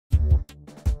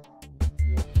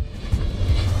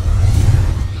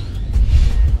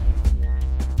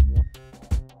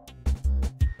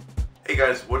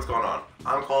guys, what's going on?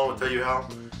 I'm Colin, will tell you how.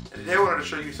 And today I wanted to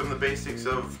show you some of the basics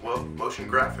of, well, motion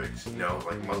graphics. You know,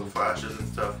 like muzzle flashes and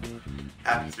stuff.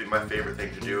 Happens to be my favorite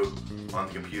thing to do on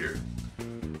the computer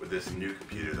with this new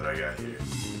computer that I got here.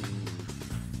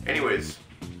 Anyways,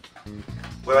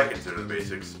 what I consider the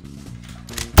basics.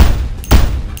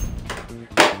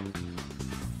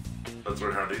 Let's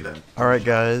learn how to do that. Alright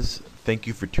guys, thank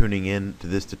you for tuning in to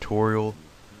this tutorial.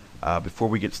 Before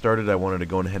we get started, I wanted to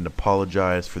go ahead and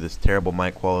apologize for this terrible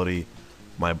mic quality.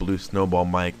 My blue snowball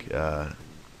mic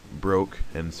broke,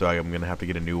 and so I'm going to have to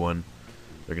get a new one.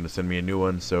 They're going to send me a new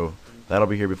one, so that'll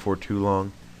be here before too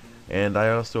long. And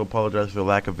I also apologize for the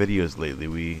lack of videos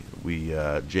lately.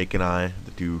 Jake and I,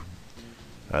 the two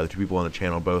people on the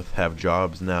channel, both have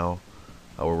jobs now.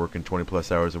 We're working 20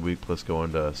 plus hours a week plus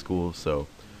going to school, so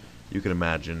you can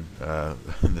imagine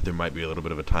that there might be a little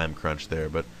bit of a time crunch there.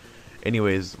 But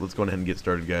anyways, let's go ahead and get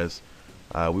started, guys.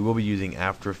 We will be using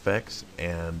After Effects,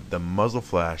 and the muzzle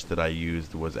flash that I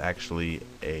used was actually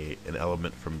an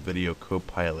element from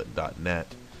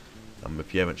videocopilot.net.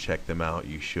 If you haven't checked them out,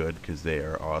 you should, because they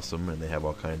are awesome and they have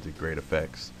all kinds of great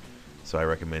effects. So I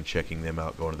recommend checking them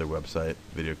out. Going to their website,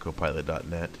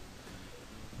 videocopilot.net.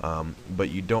 But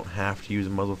you don't have to use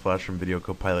a muzzle flash from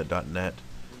videocopilot.net.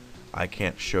 I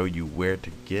can't show you where to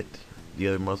get the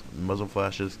other muzzle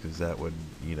flashes, because that would,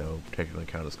 you know, technically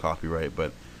count as copyright.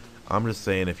 But I'm just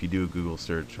saying, if you do a Google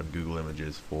search on Google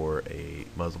Images for a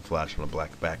muzzle flash on a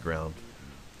black background,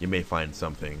 you may find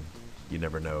something. You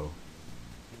never know.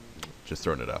 Just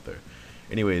throwing it out there.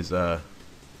 Anyways,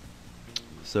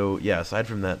 so yeah, aside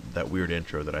from that weird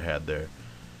intro that I had there,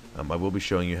 I will be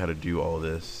showing you how to do all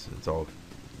this. It's all,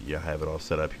 yeah, I have it all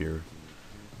set up here.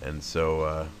 And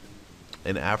so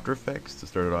in After Effects, to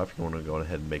start it off, you want to go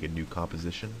ahead and make a new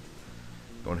composition.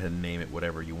 Go ahead and name it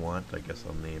whatever you want. I guess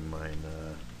I'll name mine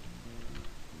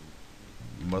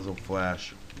Muzzle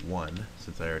Flash 1,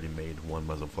 since I already made one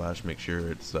muzzle flash. Make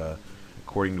sure it's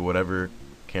according to whatever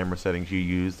camera settings you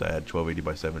used. I had 1280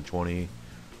 by 720,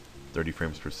 30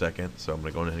 frames per second, so I'm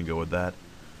going to go ahead and go with that.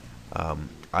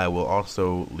 I will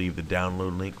also leave the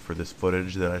download link for this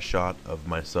footage that I shot of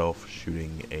myself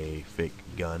shooting a fake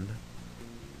gun.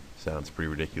 Sounds pretty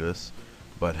ridiculous,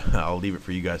 but I'll leave it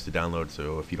for you guys to download,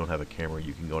 so if you don't have a camera,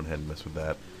 you can go ahead and mess with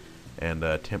that and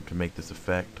attempt to make this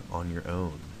effect on your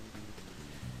own.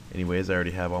 Anyways, I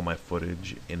already have all my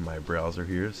footage in my browser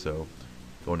here, so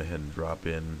going ahead and drop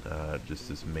in just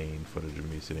this main footage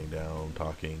of me sitting down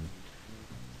talking,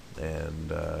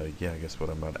 and yeah, I guess what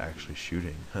I'm not actually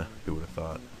shooting. Who would have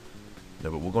thought?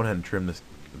 No, but we'll go ahead and trim this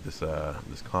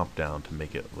comp down to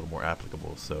make it a little more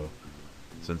applicable. So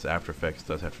since After Effects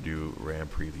does have to do RAM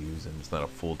previews and it's not a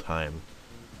full-time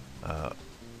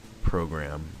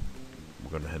program, we're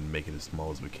going to go ahead and make it as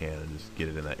small as we can and just get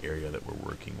it in that area that we're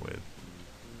working with.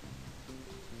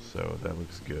 So that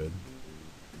looks good.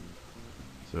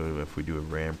 So if we do a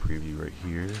RAM preview right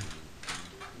here,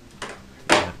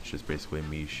 yeah, it's just basically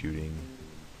me shooting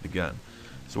the gun.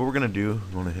 So what we're going to do, I'm going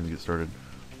to go ahead and get started.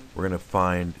 We're going to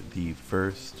find the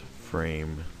first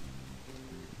frame.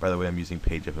 By the way, I'm using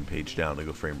page up and page down to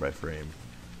go frame by frame.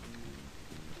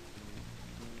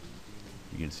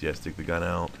 You can see I stick the gun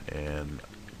out and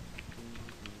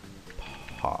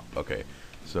pop. Okay,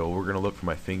 so we're going to look for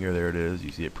my finger. There it is.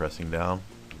 You see it pressing down.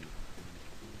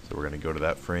 So we're going to go to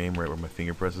that frame right where my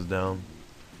finger presses down.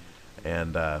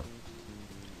 And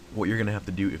what you're going to have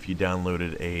to do if you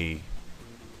downloaded a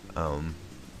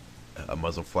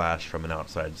muzzle flash from an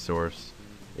outside source,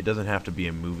 it doesn't have to be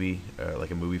a movie,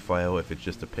 like a movie file. If it's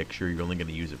just a picture, you're only going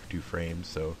to use it for 2 frames.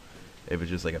 So if it's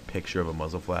just like a picture of a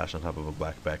muzzle flash on top of a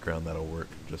black background, that'll work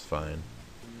just fine.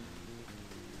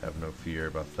 Have no fear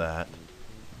about that.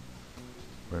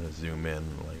 We're going to zoom in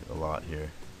like a lot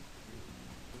here.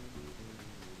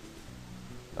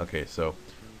 Okay, so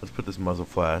let's put this muzzle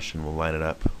flash and we'll line it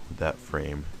up with that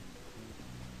frame.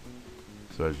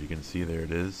 So as you can see, there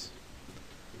it is.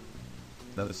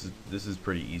 Now this is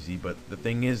pretty easy, but the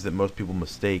thing is that most people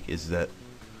mistake is that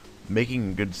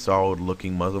making a good solid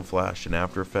looking muzzle flash in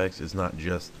After Effects is not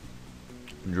just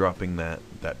dropping that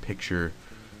picture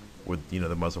with, you know,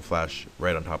 the muzzle flash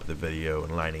right on top of the video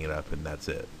and lining it up and that's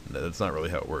it. That's not really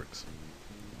how it works.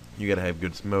 You gotta have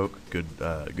good smoke, good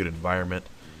environment,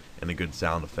 and a good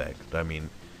sound effect. I mean,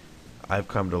 I've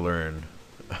come to learn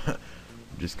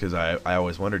just because I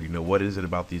always wondered, you know, what is it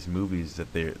about these movies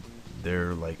that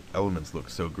their like elements look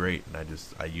so great, and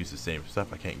I use the same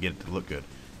stuff. I can't get it to look good.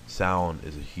 Sound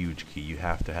is a huge key. You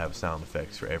have to have sound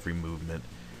effects for every movement.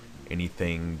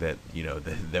 Anything that, you know,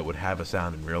 that would have a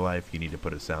sound in real life, you need to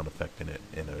put a sound effect in it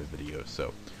in a video.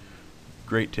 So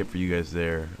great tip for you guys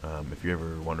there. If you're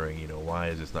ever wondering, you know, why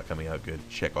is this not coming out good,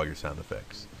 check all your sound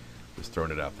effects. Just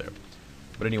throwing it out there.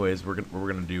 But anyways, what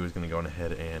we're gonna do is gonna go on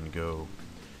ahead and go.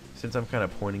 Since I'm kind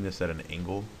of pointing this at an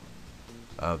angle,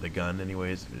 the gun,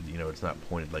 anyways, you know, it's not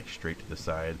pointed like straight to the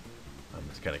side.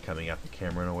 It's kind of coming at the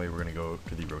camera in a way. We're gonna go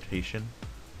to the rotation,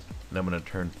 and I'm gonna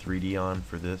turn 3D on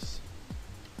for this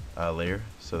layer,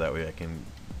 so that way I can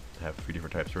have 3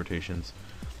 different types of rotations.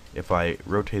 If I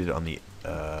rotate it on the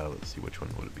let's see, which one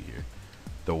would it be here?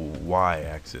 The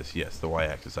y-axis. Yes, the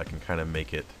y-axis. I can kind of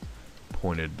make it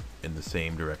pointed in the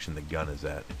same direction the gun is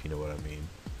at, if you know what I mean.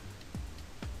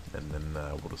 And then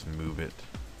we'll just move it,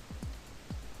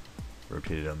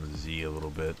 rotate it on the Z a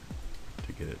little bit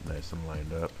to get it nice and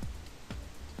lined up.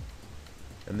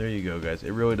 And there you go, guys.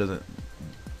 It really doesn't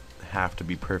have to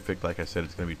be perfect. Like I said,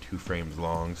 it's going to be 2 frames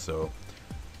long, so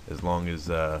as long as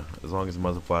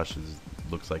muzzle flash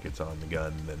looks like it's on the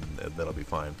gun, then that'll be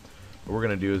fine. What we're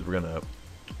going to do is we're going to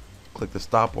click the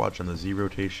stopwatch on the Z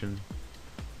rotation.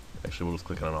 Actually, we'll just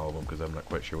click on all of them because I'm not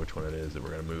quite sure which one it is that we're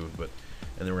going to move. And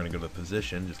then we're going to go to the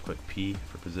position. Just click P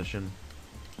for position.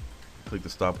 Click the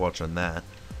stopwatch on that,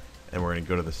 and we're going to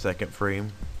go to the 2nd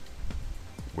frame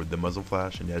with the muzzle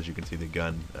flash. And as you can see, the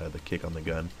gun, the kick on the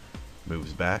gun,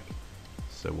 moves back.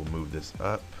 So we'll move this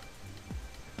up.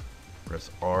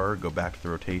 Press R, go back to the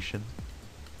rotation,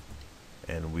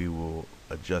 and we will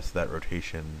adjust that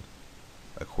rotation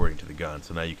according to the gun.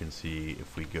 So now you can see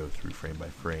if we go through frame by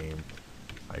frame,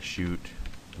 I shoot,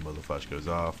 the muzzle flash goes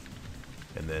off,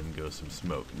 and then goes some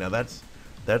smoke. Now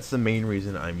that's the main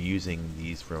reason I'm using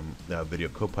these from Video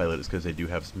Copilot, is because they do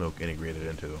have smoke integrated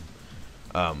into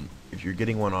them. If you're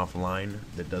getting one offline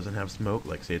that doesn't have smoke,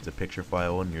 like say it's a picture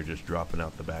file and you're just dropping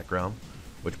out the background,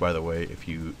 which by the way, if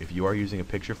you are using a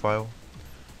picture file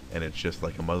and it's just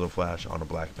like a muzzle flash on a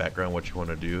black background, what you want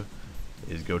to do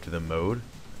is go to the mode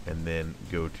and then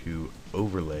go to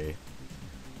overlay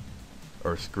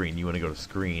or screen. You want to go to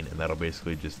screen, and that'll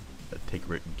basically just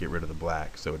get rid of the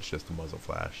black, so it's just a muzzle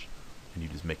flash, and you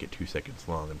just make it 2 seconds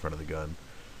long in front of the gun,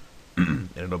 and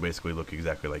it'll basically look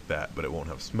exactly like that, but it won't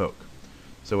have smoke.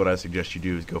 So what I suggest you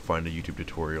do is go find a YouTube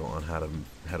tutorial on how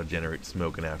to generate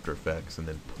smoke in After Effects, and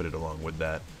then put it along with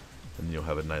that, and then you'll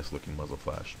have a nice looking muzzle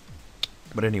flash.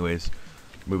 But anyways,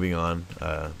 moving on,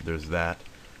 there's that,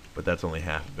 but that's only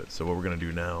half of it. So what we're going to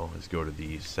do now is go to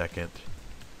the second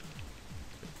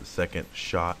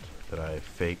shot that I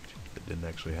faked that didn't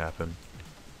actually happen.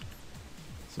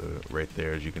 So right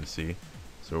there, as you can see.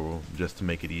 So just to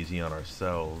make it easy on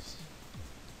ourselves,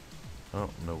 I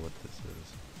don't know what this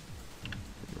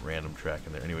is. A random track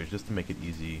in there. Anyways, just to make it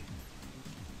easy,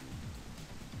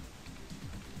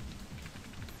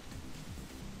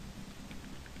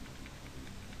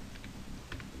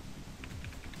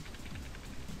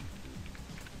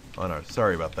 oh no,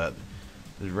 sorry about that.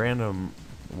 There's random.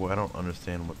 Well, I don't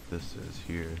understand what this is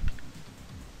here.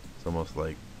 It's almost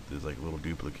like there's like little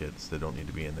duplicates that don't need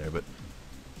to be in there, but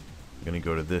I'm gonna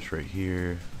go to this right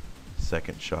here.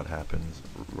 Second shot happens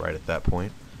right at that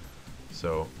point.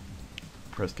 So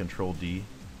press Control D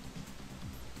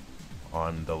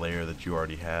on the layer that you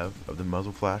already have of the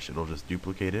muzzle flash. It'll just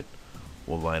duplicate it.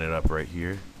 We'll line it up right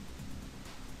here.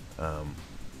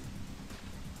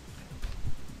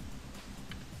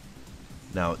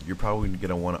 Now you're probably going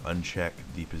to want to uncheck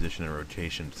the position and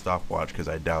rotation stopwatch, because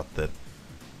I doubt that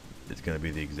it's going to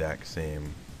be the exact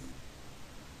same,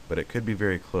 but it could be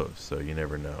very close, so you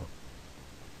never know.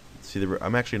 See,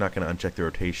 I'm actually not going to uncheck the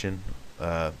rotation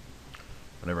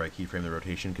whenever I keyframe the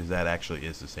rotation, because that actually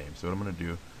is the same. So what I'm going to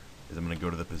do is I'm going to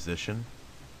go to the position,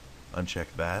 uncheck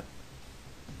that.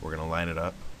 We're going to line it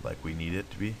up like we need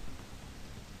it to be.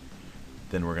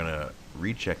 Then we're going to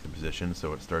recheck the position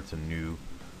so it starts a new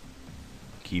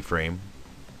keyframe.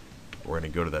 We're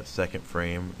going to go to that 2nd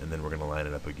frame, and then we're going to line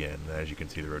it up again. And as you can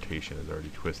see, the rotation is already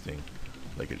twisting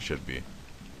like it should be,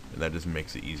 and that just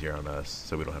makes it easier on us,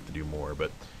 so we don't have to do more.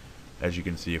 But as you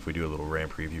can see, if we do a little RAM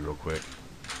preview real quick,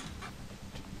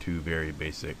 2 very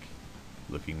basic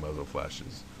looking muzzle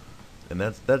flashes, and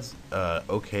that's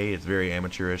okay. It's very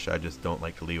amateurish. I just don't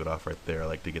like to leave it off right there. I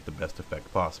like to get the best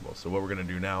effect possible. So what we're going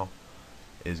to do now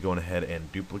is going ahead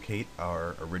and duplicate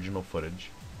our original footage.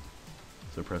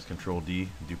 So press Control D,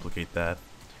 duplicate that.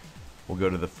 We'll go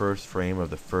to the 1st frame of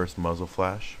the first muzzle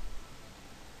flash,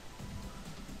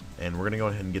 and we're going to go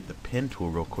ahead and get the pen tool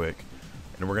real quick,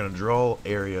 and we're going to draw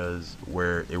areas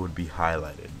where it would be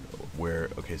highlighted. Where,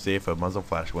 okay, say if a muzzle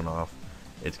flash went off,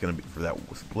 it's going to be, for that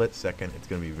split second, it's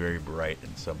going to be very bright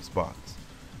in some spots.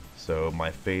 So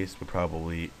my face would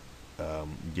probably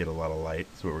get a lot of light.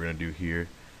 So what we're going to do here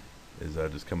is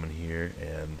just come in here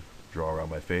and draw around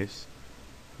my face.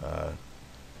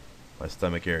 my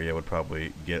stomach area would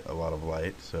probably get a lot of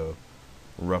light. So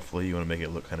roughly, you want to make it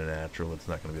look kind of natural. It's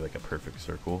not going to be like a perfect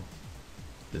circle.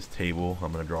 This table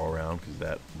I'm going to draw around because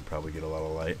that would probably get a lot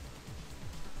of light.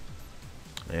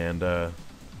 And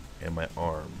my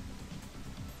arm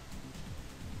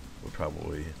would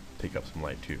probably take up some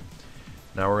light too.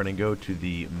 Now we're going to go to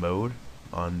the mode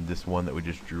on this one that we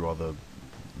just drew all the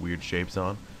weird shapes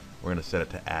on. We're going to set it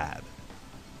to add.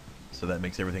 So that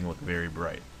makes everything look very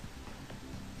bright.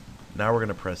 Now we're going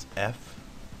to press F,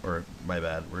 or my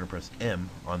bad, we're going to press M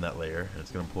on that layer, and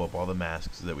it's going to pull up all the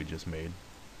masks that we just made.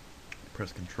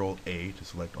 Press Control A to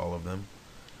select all of them.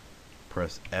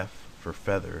 Press F for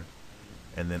feather,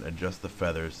 and then adjust the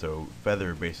feather. So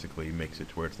feather basically makes it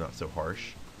to where it's not so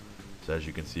harsh. So as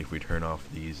you can see, if we turn off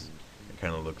these, it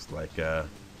kind of looks like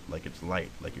it's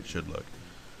light, like it should look.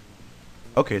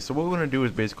 Okay, so what we're going to do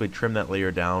is basically trim that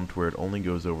layer down to where it only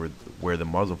goes over where the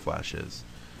muzzle flash is.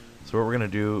 So what we're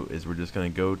going to do is we're just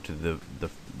going to go to the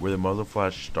where the muzzle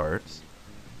flash starts,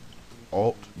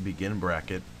 Alt begin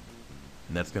bracket,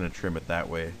 and that's going to trim it that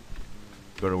way.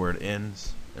 Go to where it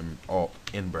ends, and Alt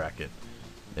end bracket.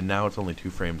 And now it's only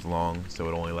 2 frames long, so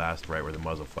it only lasts right where the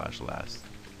muzzle flash lasts.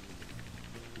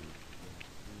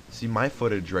 See, my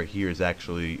footage right here is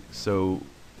actually so,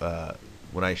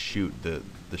 when I shoot,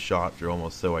 the shots are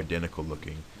almost so identical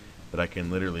looking that I can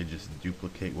literally just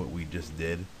duplicate what we just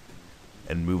did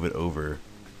and move it over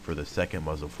for the second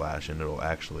muzzle flash, and it'll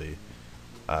actually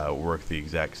work the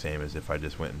exact same as if I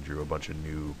just went and drew a bunch of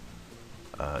new,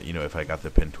 if I got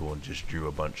the pen tool and just drew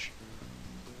a bunch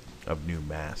of new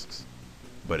masks.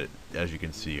 But as you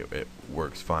can see, it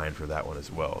works fine for that one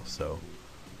as well. So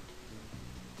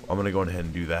I'm gonna go ahead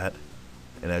and do that.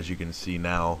 And as you can see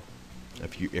now,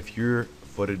 if your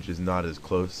footage is not as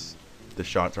close, the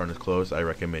shots aren't as close, I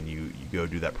recommend you go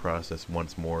do that process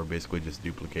once more. Basically just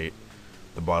duplicate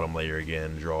the bottom layer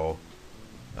again, draw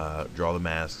the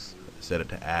masks, set it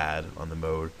to add on the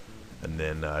mode, and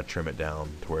then trim it down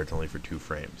to where it's only for 2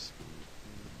 frames.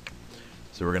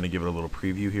 So we're going to give it a little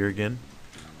preview here again,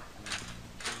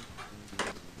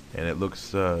 and it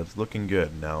looks it's looking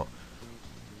good. Now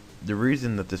the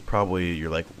reason that this probably, you're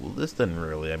like, well, this doesn't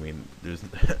really, I mean, there's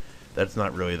that's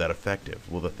not really that effective.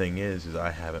 Well, the thing is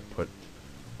I haven't put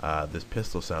this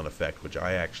pistol sound effect, which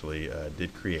I actually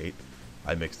did create.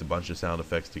 I mixed a bunch of sound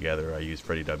effects together. I used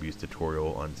Freddie W's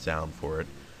tutorial on sound for it.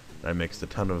 I mixed a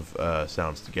ton of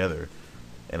sounds together,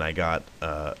 and I got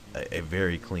a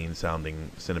very clean sounding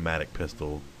cinematic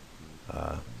pistol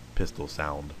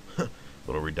sound. A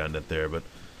little redundant there, but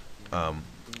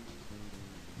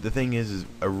the thing is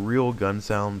a real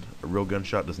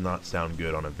gunshot does not sound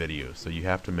good on a video. So you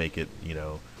have to make it,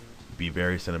 be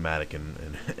very cinematic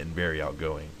and very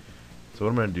outgoing. So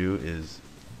what I'm going to do is,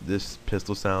 this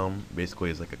pistol sound basically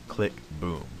is like a click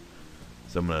boom.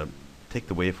 So I'm going to take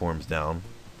the waveforms down,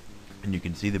 and you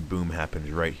can see the boom happens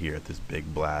right here at this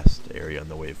big blast area on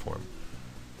the waveform.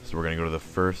 So we're going to go to the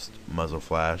first muzzle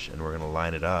flash, and we're going to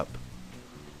line it up.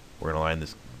 We're going to line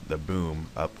the boom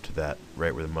up to that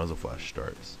right where the muzzle flash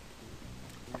starts.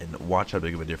 And watch how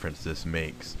big of a difference this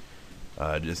makes.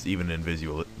 Just even in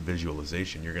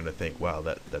visualization, you're going to think, wow,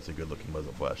 that's a good looking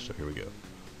muzzle flash. So here we go.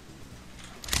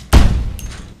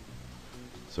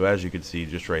 So as you can see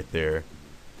just right there,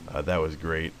 that was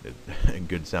great and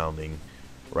good sounding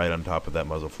right on top of that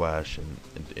muzzle flash, and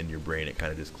in your brain it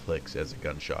kind of just clicks as a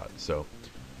gunshot. So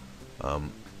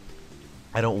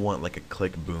I don't want like a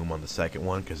click boom on the second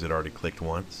one because it already clicked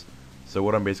once. So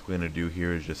what I'm basically going to do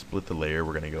here is just split the layer.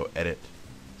 We're going to go edit,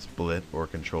 split, or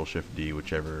Control Shift D,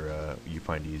 whichever you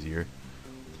find easier.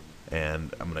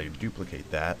 And I'm going to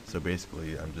duplicate that. So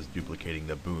basically I'm just duplicating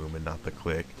the boom and not the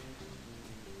click.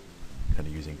 Kind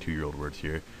of using 2-year-old words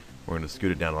here. We're going to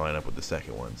scoot it down to line up with the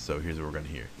second one. So here's what we're going to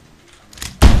hear.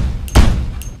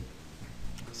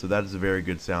 So that is a very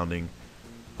good sounding,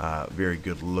 very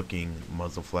good looking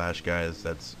muzzle flash, guys.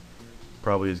 That's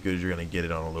probably as good as you're going to get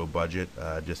it on a low budget,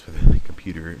 just with the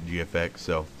computer GFX.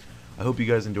 So I hope you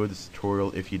guys enjoyed this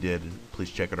tutorial. If you did, please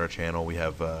check out our channel. We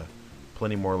have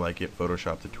plenty more like it,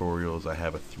 Photoshop tutorials. I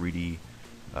have a 3D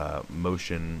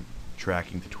motion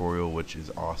tracking tutorial, which is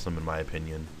awesome in my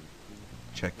opinion.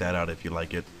 Check that out if you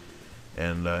like it.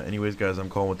 And anyways, guys, I'm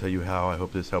Colin with Tell You How. I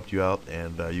hope this helped you out,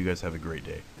 and you guys have a great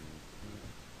day.